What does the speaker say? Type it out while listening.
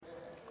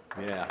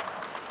Yeah.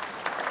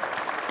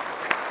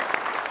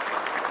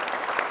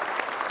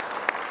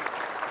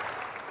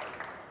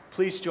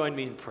 Please join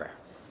me in prayer.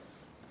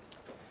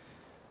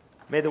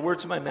 May the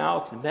words of my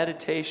mouth and the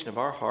meditation of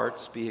our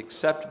hearts be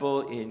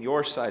acceptable in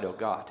your sight, O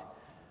God,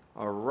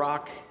 our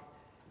rock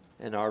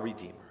and our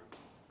Redeemer.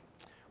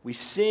 We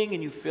sing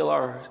and you fill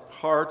our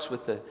hearts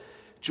with the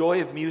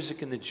joy of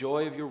music and the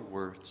joy of your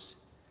words.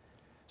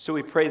 So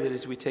we pray that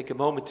as we take a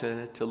moment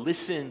to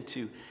listen,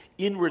 to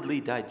inwardly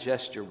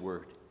digest your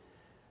word,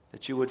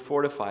 that you would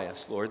fortify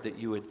us, Lord, that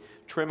you would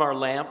trim our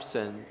lamps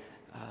and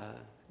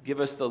give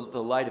us the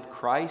light of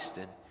Christ,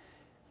 and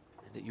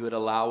that you would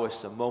allow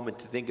us a moment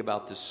to think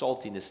about the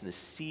saltiness and the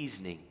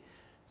seasoning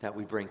that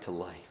we bring to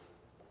life.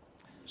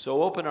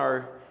 So open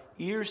our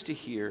ears to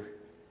hear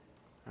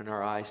and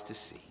our eyes to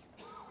see.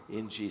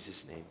 In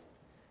Jesus' name,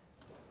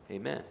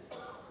 amen.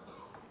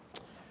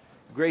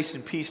 Grace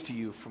and peace to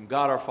you from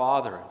God our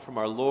Father and from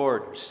our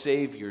Lord and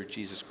Savior,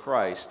 Jesus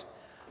Christ.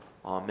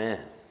 Amen.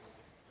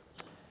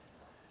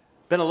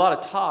 Been a lot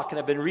of talk, and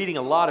I've been reading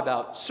a lot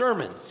about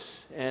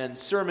sermons and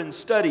sermon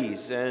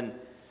studies and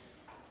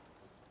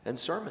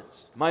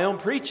sermons. My own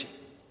preaching.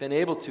 Been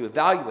able to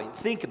evaluate and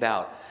think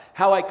about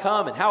how I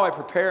come and how I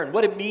prepare and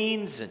what it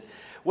means and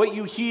what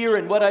you hear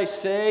and what I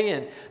say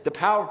and the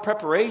power of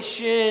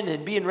preparation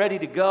and being ready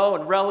to go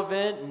and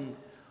relevant and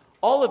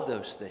all of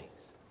those things.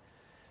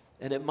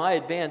 And at my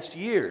advanced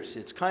years,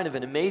 it's kind of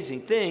an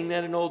amazing thing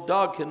that an old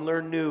dog can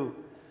learn new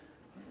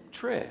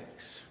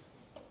tricks.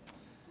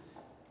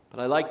 But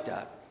I like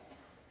that.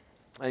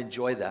 I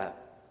enjoy that.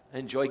 I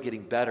enjoy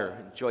getting better.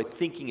 I enjoy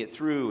thinking it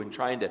through and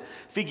trying to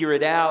figure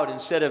it out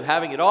instead of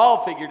having it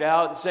all figured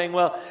out and saying,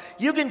 well,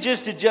 you can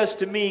just adjust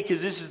to me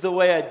because this is the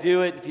way I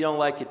do it. If you don't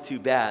like it, too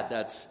bad.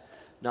 That's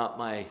not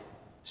my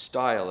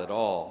style at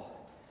all.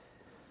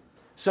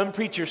 Some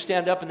preachers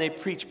stand up and they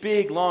preach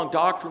big, long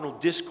doctrinal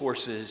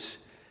discourses.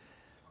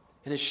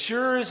 And as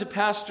sure as a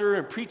pastor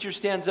and preacher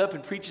stands up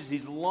and preaches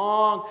these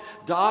long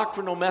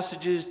doctrinal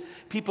messages,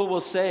 people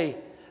will say,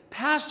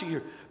 Pastor,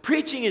 your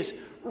preaching is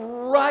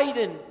right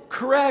and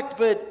correct,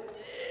 but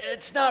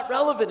it's not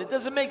relevant. It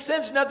doesn't make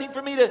sense. Nothing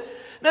for me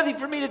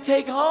to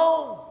take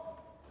home.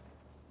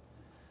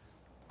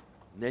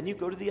 And then you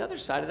go to the other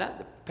side of that.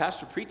 The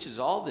pastor preaches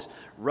all this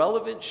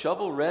relevant,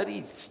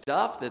 shovel-ready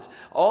stuff that's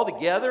all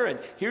together, and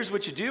here's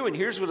what you do, and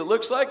here's what it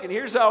looks like, and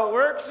here's how it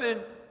works.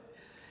 And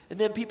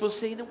then people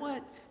say, you know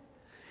what?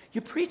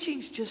 Your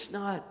preaching's just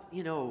not,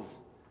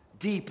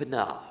 deep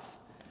enough.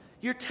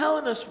 You're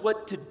telling us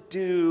what to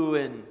do,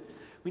 and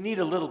we need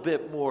a little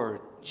bit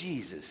more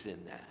Jesus in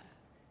that.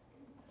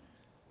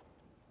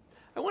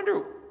 I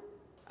wonder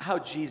how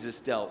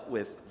Jesus dealt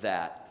with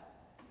that.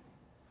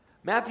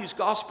 Matthew's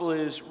gospel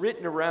is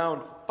written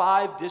around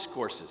 5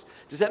 discourses.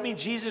 Does that mean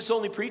Jesus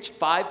only preached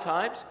 5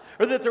 times?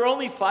 Or that there are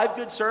only 5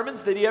 good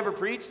sermons that he ever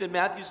preached? And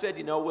Matthew said,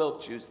 we'll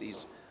choose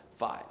these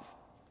 5.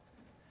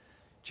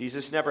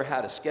 Jesus never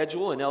had a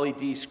schedule, an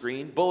LED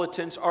screen,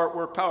 bulletins,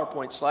 artwork,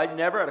 PowerPoint slide,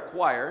 never had a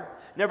choir,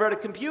 never had a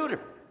computer.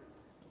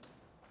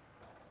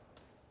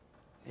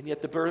 And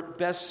yet the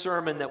best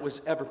sermon that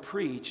was ever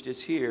preached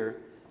is here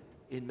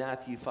in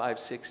Matthew 5,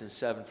 6, and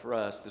 7 for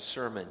us, the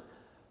Sermon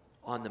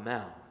on the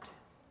Mount.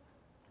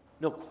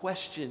 No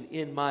question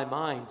in my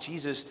mind,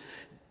 Jesus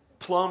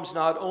plumbs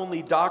not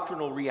only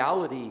doctrinal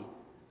reality,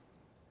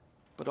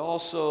 but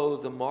also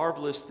the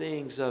marvelous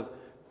things of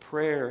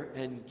prayer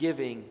and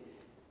giving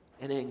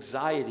and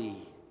anxiety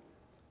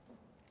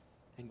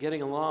and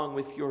getting along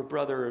with your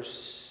brother or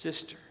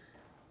sister.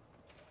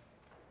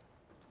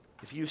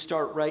 If you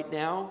start right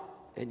now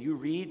and you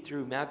read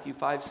through Matthew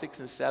 5,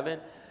 6, and 7,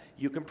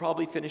 you can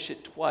probably finish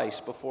it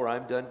twice before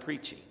I'm done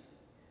preaching,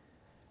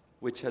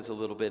 which has a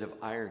little bit of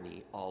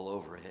irony all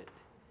over it.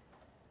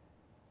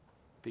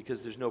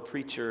 Because there's no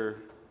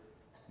preacher,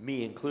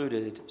 me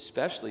included,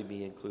 especially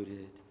me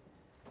included,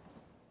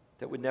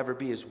 that would never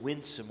be as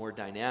winsome or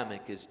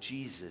dynamic as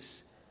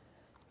Jesus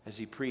as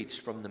he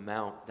preached from the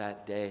Mount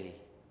that day.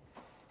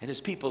 And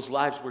his people's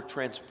lives were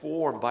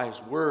transformed by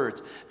his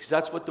words, because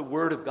that's what the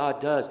Word of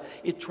God does.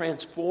 It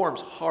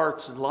transforms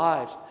hearts and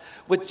lives.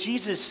 What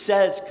Jesus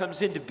says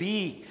comes into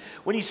being.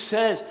 When he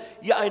says,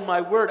 in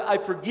my word, I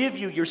forgive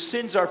you, your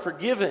sins are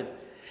forgiven.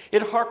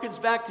 It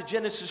harkens back to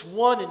Genesis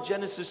 1 and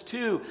Genesis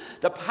 2,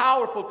 the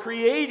powerful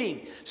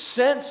creating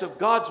sense of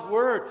God's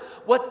word.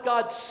 What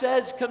God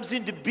says comes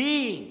into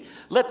being.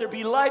 Let there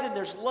be light, and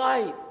there's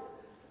light.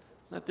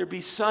 Let there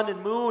be sun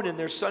and moon, and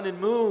there's sun and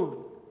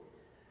moon.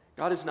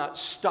 God has not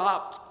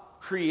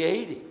stopped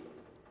creating.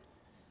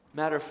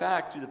 Matter of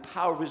fact, through the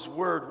power of his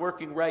word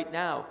working right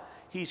now,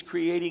 he's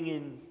creating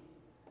in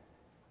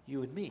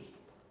you and me,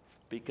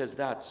 because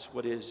that's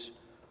what his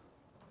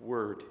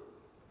word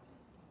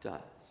does.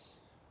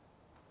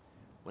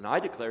 When I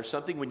declare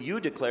something, when you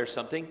declare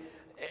something,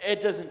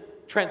 it doesn't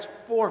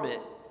transform it.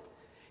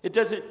 It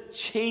doesn't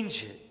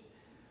change it.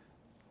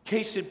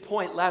 Case in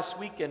point, last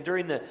weekend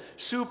during the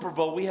Super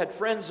Bowl, we had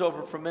friends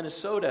over from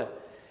Minnesota,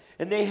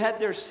 and they had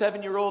their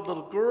 7-year-old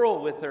little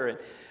girl with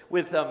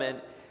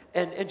them,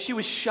 and she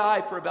was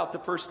shy for about the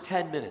first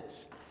 10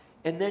 minutes.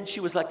 And then she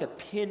was like a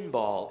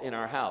pinball in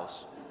our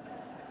house.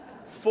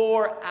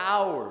 4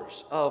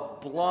 hours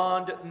of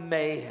blonde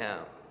mayhem.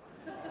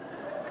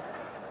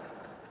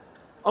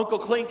 Uncle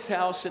Klink's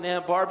house and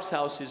Aunt Barb's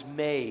house is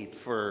made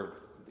for,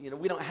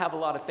 we don't have a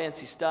lot of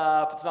fancy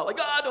stuff. It's not like,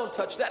 don't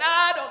touch that.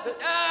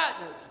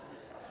 Don't.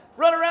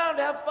 Run around,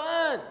 have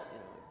fun.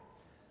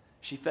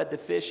 She fed the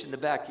fish in the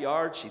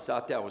backyard. She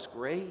thought that was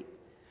great.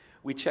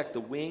 We checked the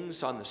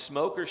wings on the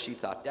smoker. She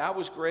thought that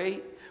was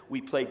great.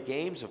 We played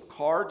games of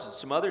cards and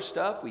some other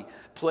stuff. We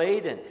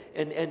played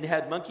and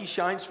had monkey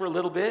shines for a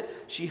little bit.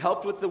 She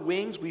helped with the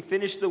wings. We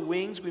finished the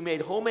wings. We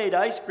made homemade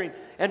ice cream.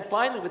 And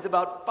finally, with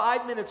about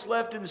 5 minutes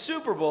left in the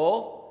Super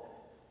Bowl,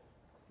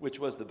 which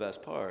was the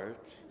best part,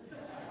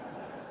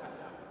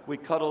 we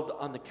cuddled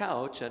on the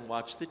couch and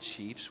watched the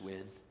Chiefs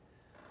win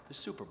the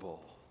Super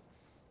Bowl.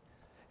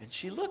 And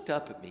she looked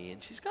up at me,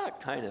 and she's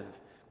got kind of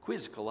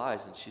quizzical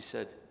eyes, and she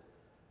said,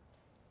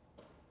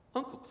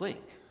 "Uncle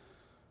Klink,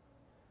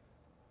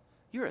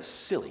 you're a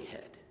silly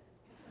head."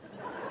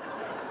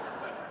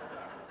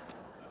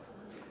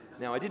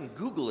 Now, I didn't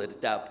Google it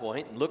at that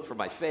point and look for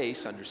my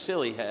face under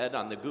silly head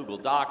on the Google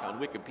Doc on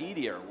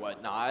Wikipedia or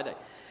whatnot.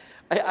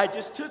 I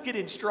just took it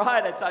in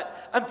stride. I thought,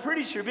 I'm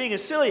pretty sure being a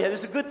silly head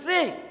is a good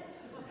thing.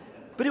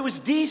 But it was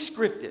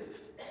descriptive.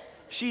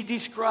 She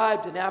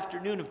described an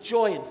afternoon of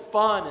joy and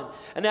fun, and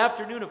an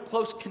afternoon of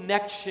close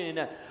connection,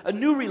 a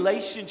new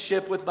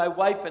relationship with my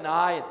wife and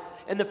I,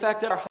 and the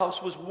fact that our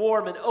house was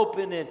warm and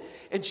open,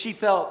 and she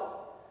felt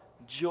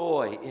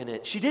joy in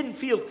it. She didn't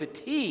feel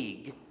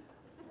fatigue,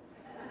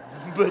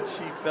 but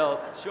she felt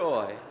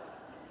joy.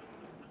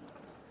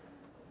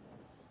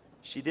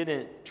 She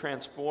didn't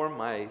transform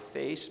my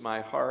face, my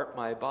heart,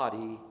 my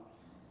body,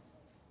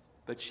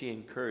 but she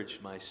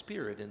encouraged my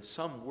spirit, and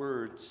some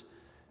words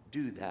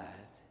do that.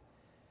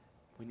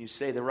 When you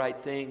say the right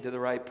thing to the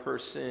right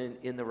person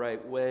in the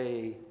right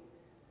way,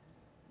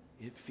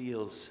 it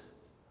feels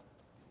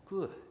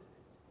good.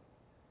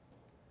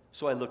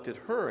 So I looked at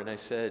her and I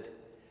said,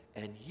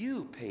 "And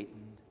you,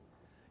 Peyton,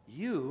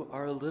 you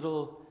are a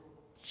little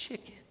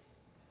chicken."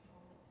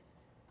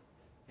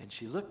 And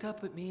she looked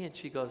up at me and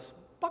she goes,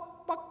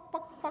 "Buck, buck,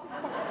 buck, buck,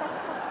 buck,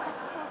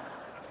 buck."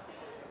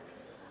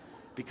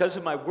 Because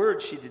of my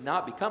words, she did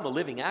not become a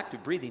living,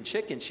 active, breathing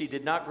chicken. She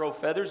did not grow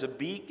feathers, a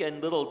beak,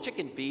 and little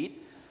chicken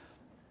feet.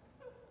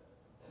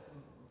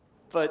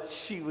 But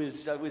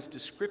I was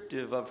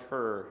descriptive of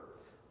her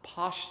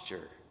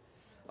posture,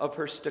 of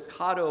her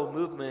staccato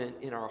movement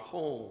in our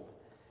home,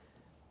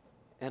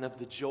 and of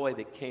the joy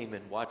that came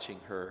in watching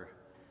her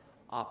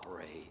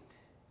operate.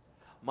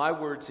 My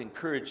words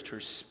encouraged her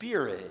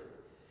spirit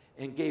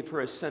and gave her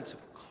a sense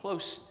of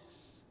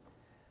closeness,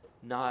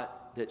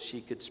 not that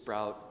she could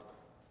sprout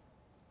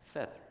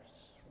feathers.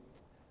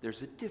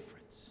 There's a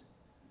difference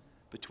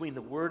between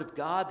the Word of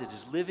God that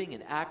is living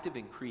and active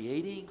and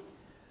creating,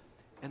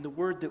 and the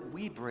word that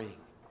we bring,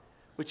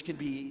 which can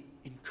be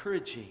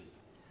encouraging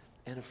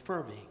and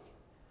affirming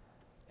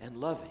and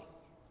loving.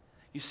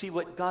 You see,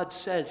 what God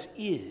says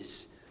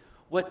is,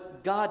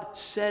 what God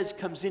says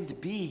comes into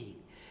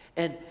being,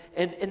 and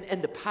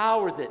the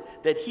power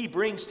that He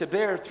brings to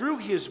bear through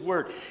His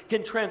word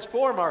can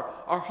transform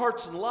our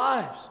hearts and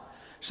lives.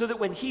 So that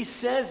when He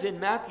says in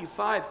Matthew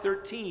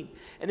 5:13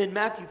 and in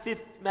Matthew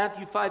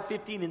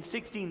 5:15 and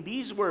 16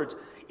 these words,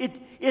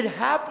 it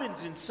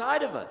happens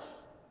inside of us.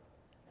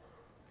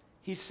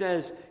 He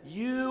says,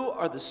 "You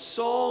are the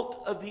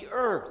salt of the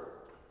earth."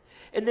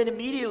 And then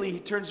immediately He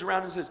turns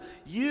around and says,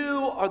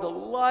 "You are the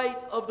light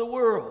of the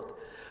world.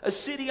 A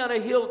city on a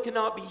hill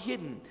cannot be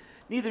hidden.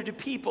 Neither do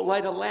people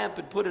light a lamp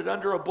and put it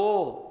under a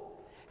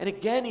bowl." And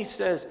again He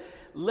says,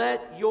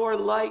 "Let your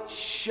light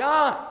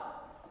shine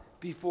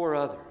before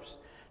others,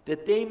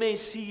 that they may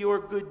see your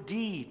good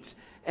deeds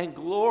and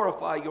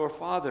glorify your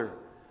Father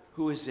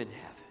who is in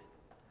heaven."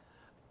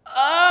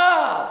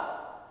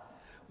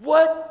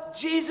 What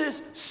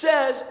Jesus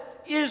says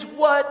is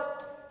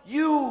what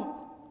you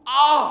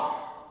are.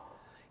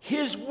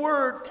 His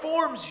word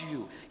forms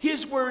you.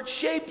 His word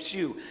shapes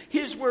you.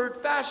 His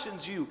word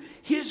fashions you.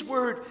 His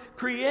word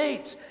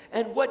creates.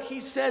 And what He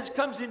says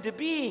comes into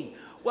being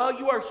while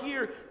you are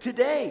here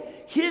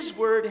today. His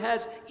word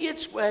has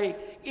its way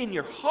in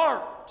your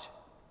heart.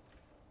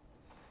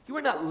 You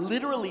are not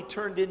literally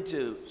turned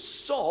into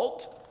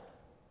salt.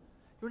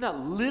 You are not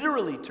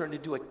literally turned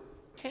into a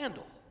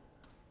candle.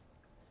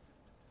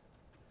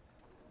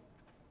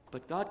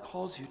 But God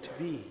calls you to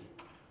be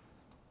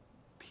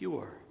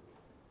pure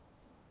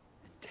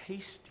and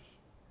tasty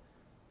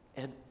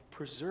and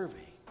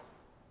preserving.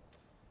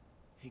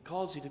 He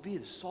calls you to be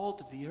the salt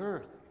of the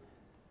earth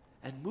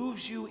and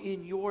moves you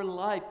in your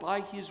life by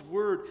His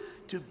word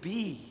to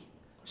be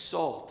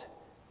salt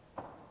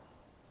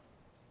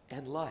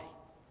and light.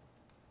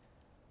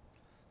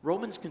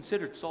 Romans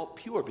considered salt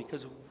pure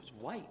because it was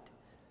white.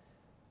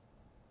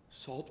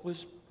 Salt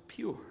was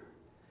pure.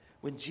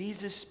 When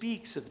Jesus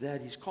speaks of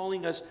that, He's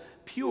calling us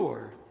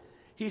pure.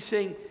 He's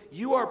saying,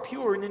 you are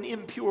pure in an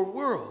impure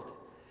world.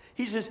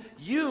 He says,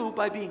 you,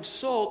 by being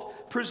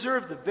salt,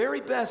 preserve the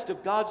very best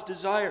of God's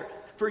desire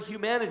for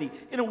humanity.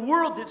 In a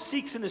world that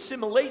seeks an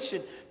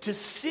assimilation to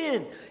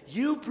sin,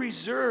 you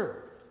preserve.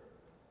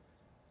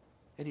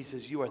 And he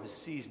says, you are the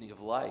seasoning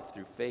of life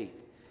through faith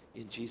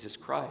in Jesus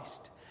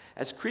Christ.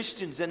 As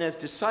Christians and as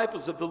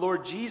disciples of the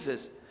Lord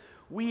Jesus,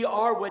 we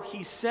are what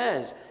he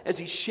says as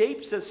he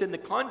shapes us in the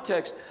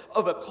context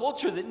of a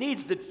culture that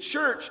needs the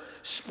church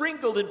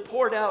sprinkled and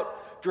poured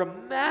out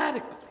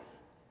dramatically.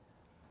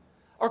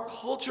 Our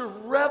culture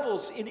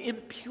revels in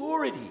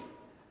impurity.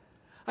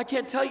 I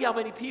can't tell you how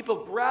many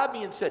people grabbed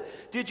me and said,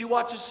 did you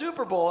watch the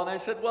Super Bowl? And I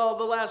said, well,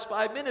 the last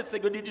 5 minutes. They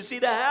go, did you see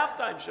the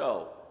halftime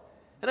show?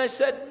 And I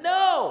said,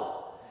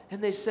 no.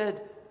 And they said,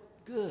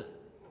 good.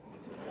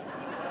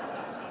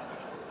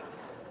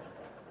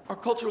 Our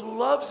culture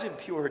loves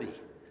impurity.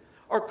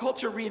 Our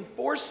culture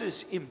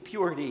reinforces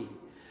impurity.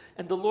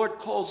 And the Lord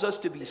calls us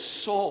to be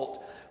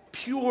salt,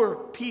 pure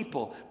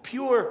people,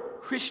 pure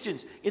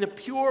Christians in a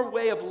pure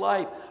way of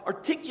life,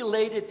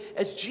 articulated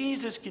as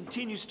Jesus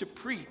continues to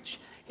preach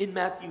in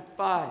Matthew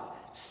 5,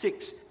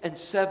 6, and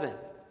 7.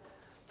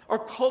 Our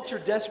culture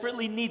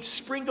desperately needs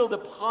sprinkled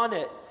upon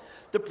it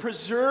the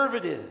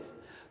preservative,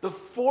 the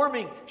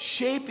forming,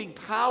 shaping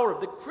power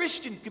of the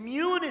Christian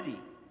community.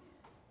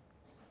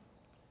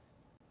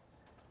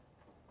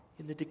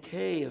 In the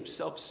decay of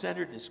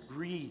self-centeredness,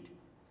 greed,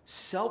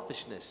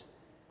 selfishness,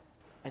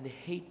 and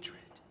hatred,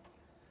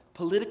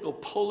 political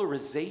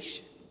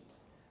polarization,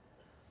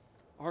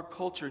 our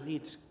culture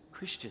needs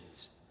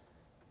Christians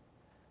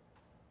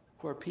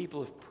who are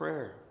people of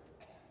prayer,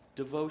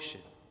 devotion,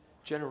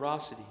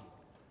 generosity,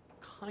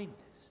 kindness,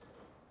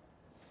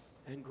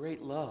 and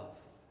great love.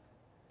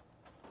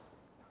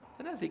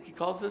 And I think he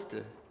calls us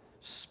to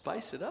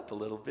spice it up a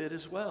little bit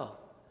as well.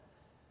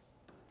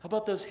 How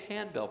about those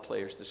handbell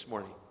players this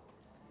morning?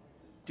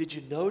 Did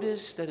you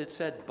notice that it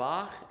said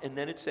Bach and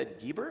then it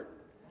said Gebert?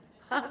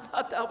 I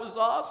thought that was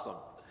awesome.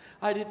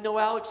 I didn't know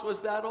Alex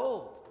was that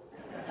old.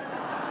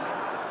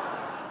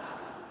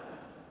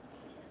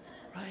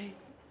 Right?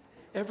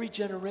 Every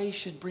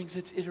generation brings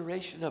its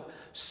iteration of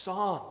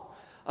song,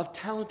 of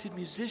talented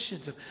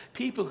musicians, of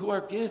people who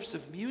are gifts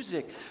of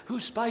music, who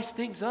spice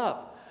things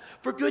up.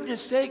 For goodness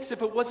sakes,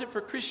 if it wasn't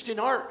for Christian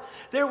art,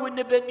 there wouldn't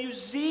have been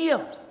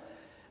museums.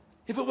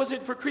 If it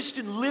wasn't for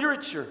Christian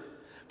literature,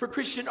 for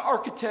Christian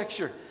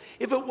architecture,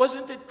 if it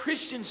wasn't that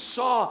Christians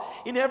saw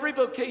in every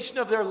vocation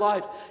of their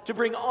lives to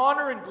bring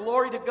honor and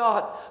glory to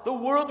God, the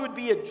world would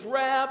be a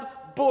drab,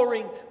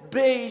 boring,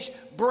 beige,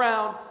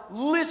 brown,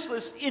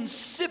 listless,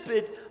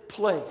 insipid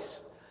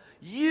place.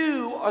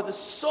 You are the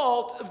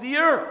salt of the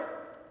earth.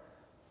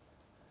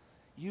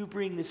 You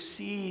bring the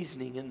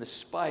seasoning and the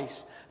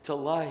spice to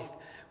life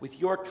with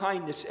your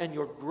kindness and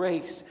your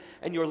grace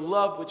and your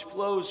love which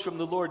flows from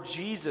the Lord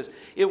Jesus.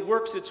 It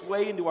works its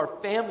way into our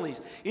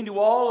families, into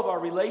all of our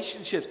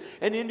relationships,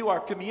 and into our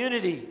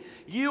community.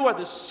 You are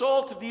the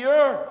salt of the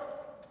earth.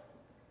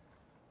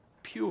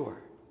 Pure,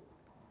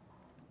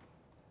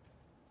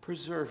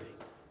 preserving,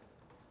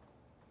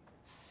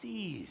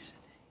 seasoning.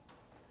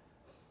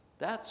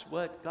 That's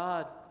what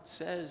God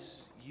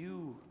says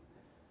you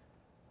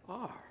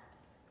are.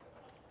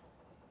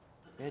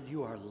 And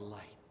you are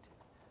light.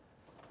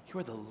 You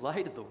are the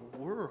light of the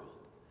world.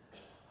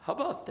 How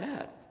about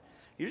that?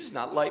 You're just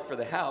not light for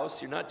the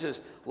house. You're not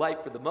just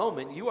light for the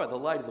moment. You are the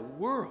light of the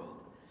world.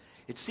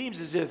 It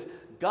seems as if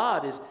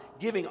God is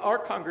giving our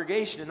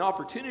congregation an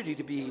opportunity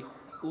to be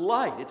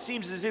light. It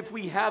seems as if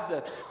we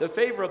have the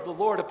favor of the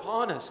Lord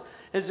upon us,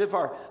 as if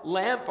our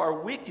lamp, our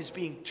wick is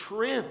being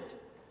trimmed,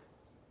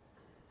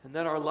 and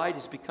that our light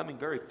is becoming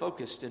very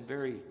focused and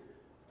very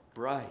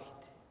bright.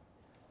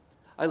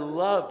 I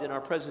loved in our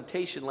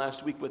presentation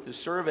last week with the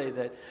survey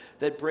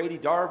that Brady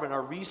Darvin,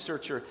 our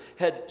researcher,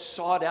 had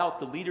sought out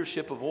the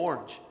leadership of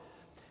Orange,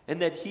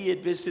 and that he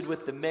had visited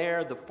with the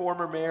mayor, the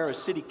former mayor, a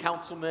city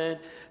councilman,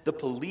 the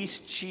police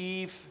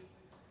chief.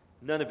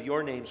 None of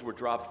your names were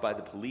dropped by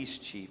the police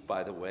chief,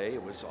 by the way.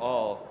 It was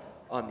all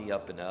on the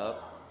up and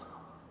up.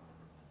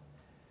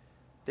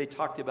 They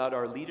talked about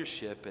our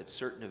leadership at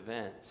certain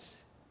events.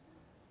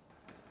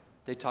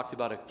 They talked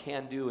about a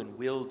can-do and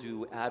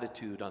will-do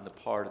attitude on the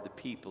part of the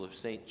people of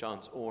St.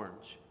 John's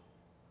Orange.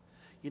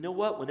 You know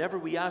what? Whenever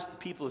we ask the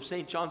people of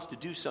St. John's to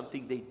do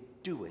something, they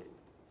do it.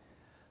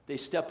 They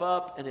step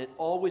up, and it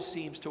always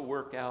seems to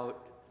work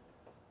out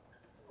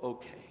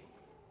okay.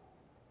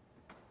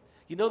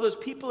 You know, those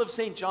people of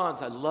St.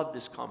 John's, I love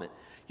this comment.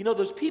 You know,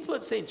 those people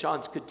at St.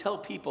 John's could tell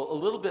people a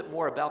little bit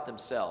more about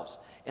themselves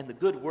and the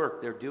good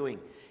work they're doing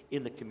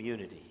in the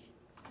community.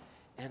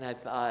 And I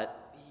thought,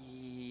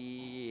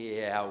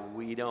 yeah,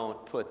 we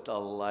don't put the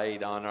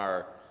light on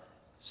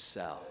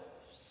ourselves.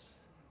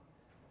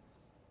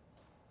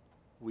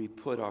 We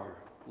put our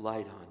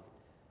light on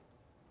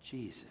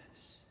Jesus.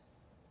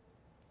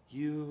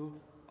 You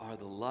are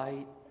the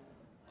light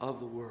of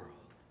the world.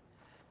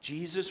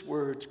 Jesus'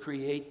 words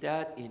create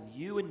that in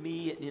you and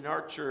me and in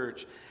our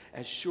church,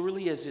 as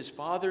surely as his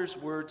Father's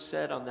word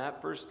said on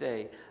that first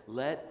day,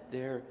 let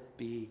there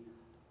be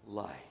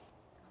light.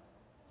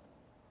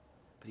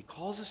 But he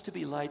calls us to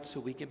be light so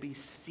we can be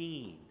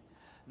seen,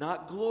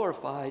 not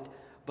glorified,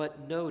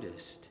 but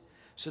noticed.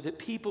 so that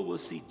people will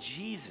see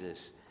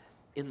Jesus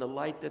in the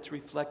light that's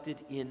reflected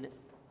in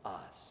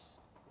us.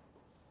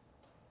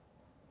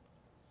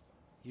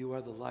 You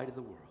are the light of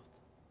the world.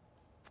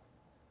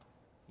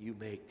 You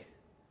make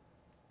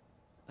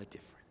a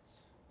difference.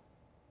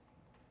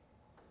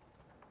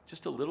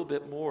 Just a little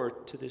bit more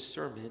to this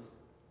sermon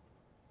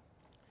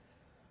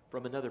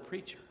from another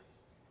preacher.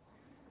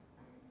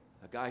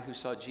 A guy who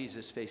saw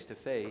Jesus face to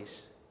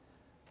face.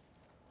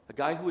 A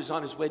guy who was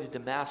on his way to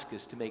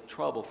Damascus to make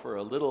trouble for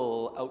a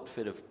little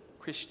outfit of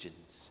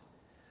Christians.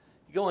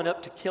 Going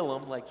up to kill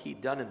him like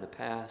he'd done in the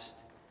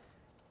past.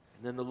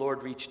 And then the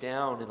Lord reached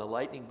down in a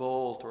lightning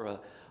bolt or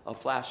a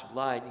flash of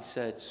light, and he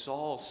said,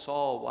 "Saul,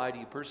 Saul, why do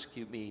you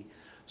persecute me?"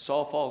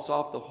 Saul falls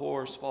off the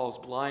horse, falls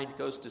blind,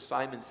 goes to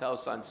Simon's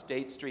house on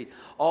State Street.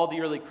 All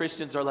the early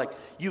Christians are like,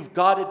 "You've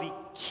got to be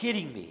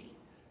kidding me.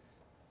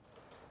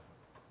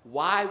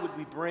 Why would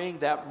we bring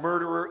that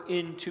murderer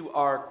into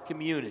our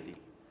community?"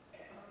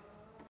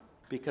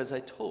 "Because I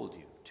told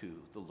you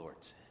to," the Lord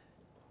said.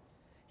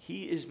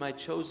 "He is my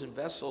chosen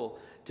vessel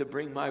to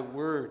bring my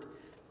word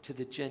to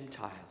the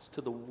Gentiles,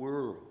 to the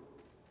world."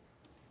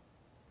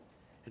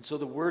 And so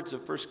the words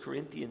of 1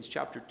 Corinthians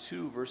chapter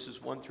 2, verses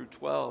 1 through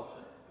 12,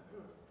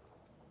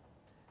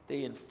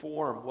 they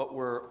inform what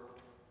we're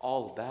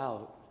all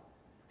about,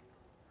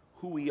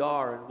 who we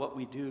are and what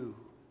we do.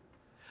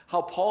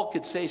 How Paul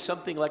could say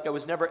something like, "I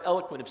was never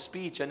eloquent of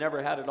speech. I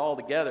never had it all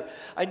together.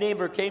 I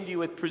never came to you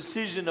with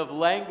precision of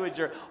language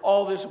or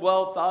all this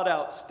well thought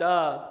out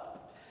stuff.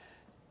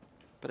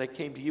 But I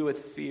came to you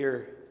with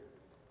fear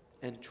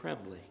and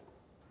trembling."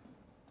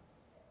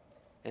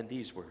 And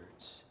these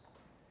words,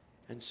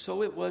 "And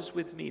so it was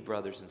with me,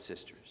 brothers and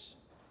sisters.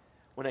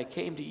 When I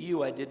came to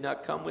you, I did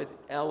not come with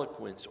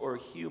eloquence or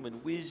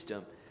human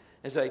wisdom,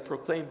 as I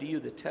proclaimed to you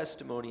the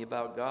testimony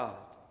about God.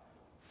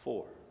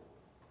 For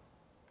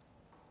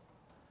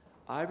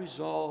I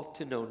resolved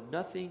to know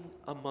nothing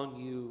among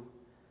you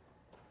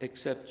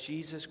except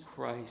Jesus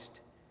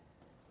Christ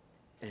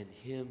and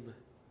Him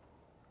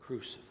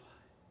crucified."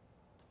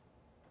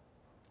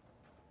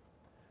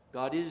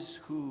 God is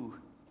who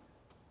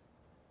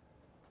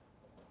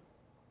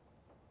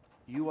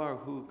you are,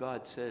 who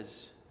God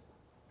says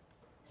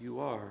you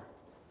are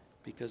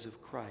because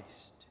of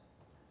Christ.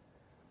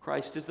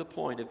 Christ is the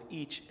point of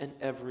each and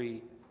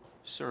every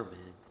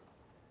sermon,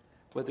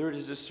 whether it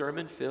is a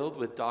sermon filled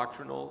with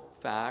doctrinal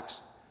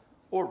facts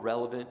or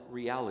relevant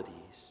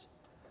realities.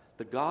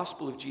 The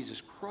gospel of Jesus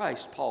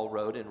Christ, Paul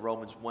wrote in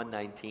Romans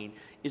 1:19,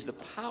 is the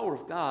power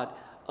of God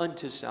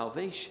unto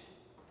salvation.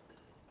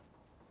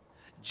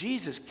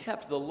 Jesus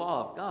kept the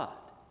law of God.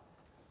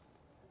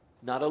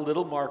 Not a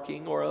little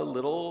marking or a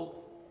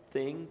little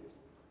thing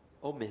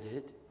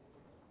omitted.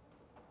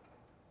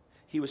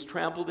 He was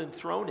trampled and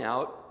thrown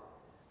out,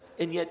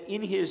 and yet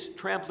in his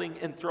trampling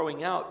and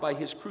throwing out by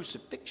his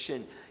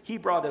crucifixion, he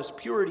brought us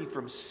purity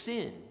from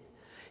sin.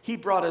 He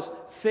brought us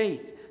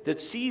faith that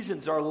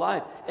seasons our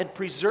life and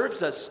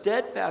preserves us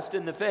steadfast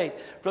in the faith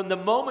from the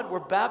moment we're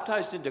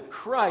baptized into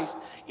Christ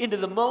into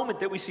the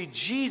moment that we see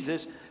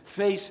Jesus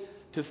face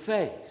to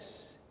face.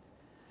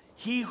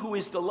 He who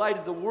is the light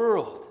of the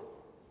world,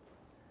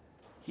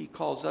 He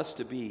calls us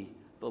to be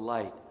the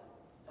light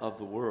of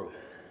the world.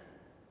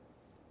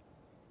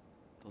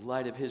 The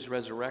light of His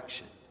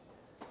resurrection.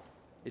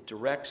 It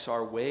directs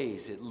our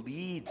ways. It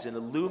leads and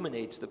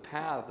illuminates the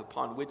path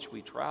upon which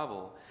we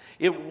travel.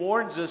 It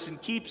warns us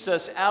and keeps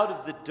us out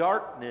of the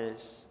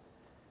darkness.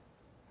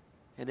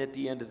 And at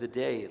the end of the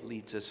day, it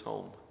leads us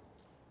home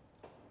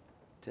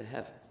to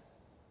heaven.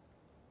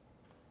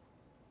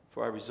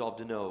 For I resolved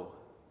to know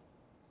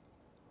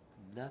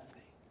nothing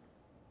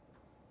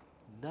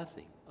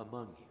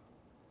among you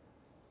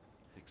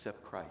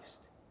except Christ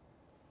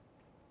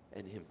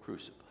and Him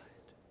crucified.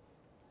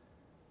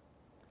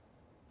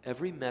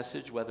 Every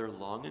message, whether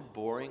long and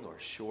boring or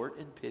short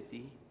and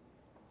pithy,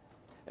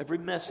 every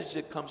message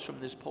that comes from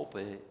this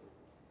pulpit,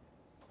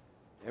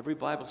 every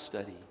Bible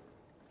study,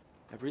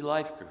 every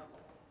life group,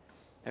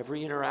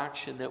 every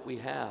interaction that we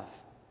have,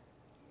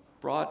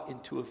 brought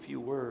into a few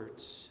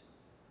words,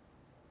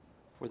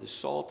 for the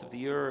salt of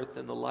the earth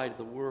and the light of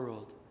the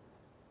world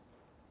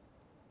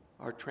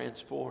are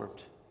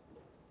transformed,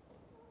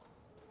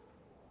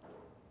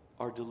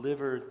 are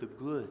delivered the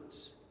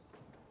goods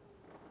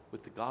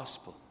with the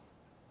gospel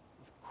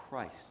of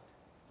Christ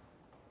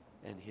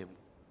and Him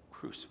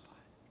crucified.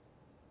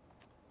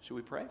 Should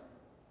we pray?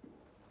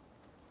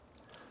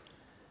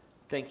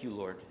 Thank you,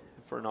 Lord,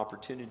 for an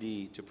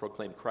opportunity to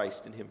proclaim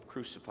Christ and Him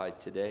crucified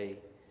today.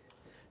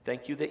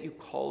 Thank you that you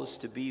call us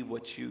to be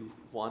what you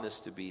want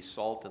us to be,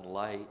 salt and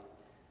light.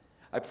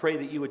 I pray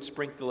that you would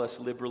sprinkle us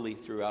liberally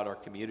throughout our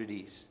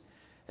communities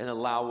and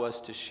allow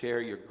us to share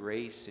your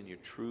grace and your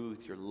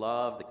truth, your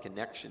love, the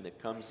connection that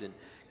comes in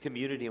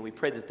community. And we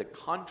pray that the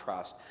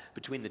contrast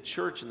between the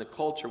church and the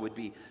culture would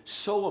be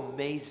so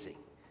amazing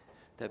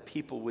that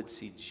people would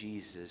see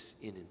Jesus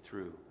in and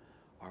through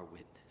our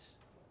witness.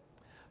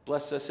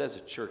 Bless us as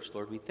a church,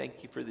 Lord. We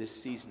thank you for this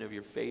season of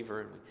your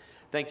favor, and we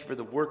thank you for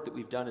the work that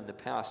we've done in the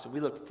past. And we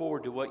look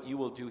forward to what you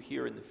will do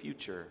here in the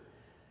future.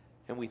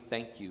 And we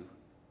thank you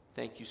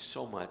Thank you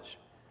so much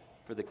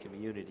for the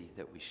community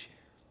that we share.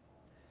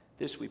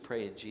 This we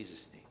pray in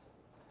Jesus' name.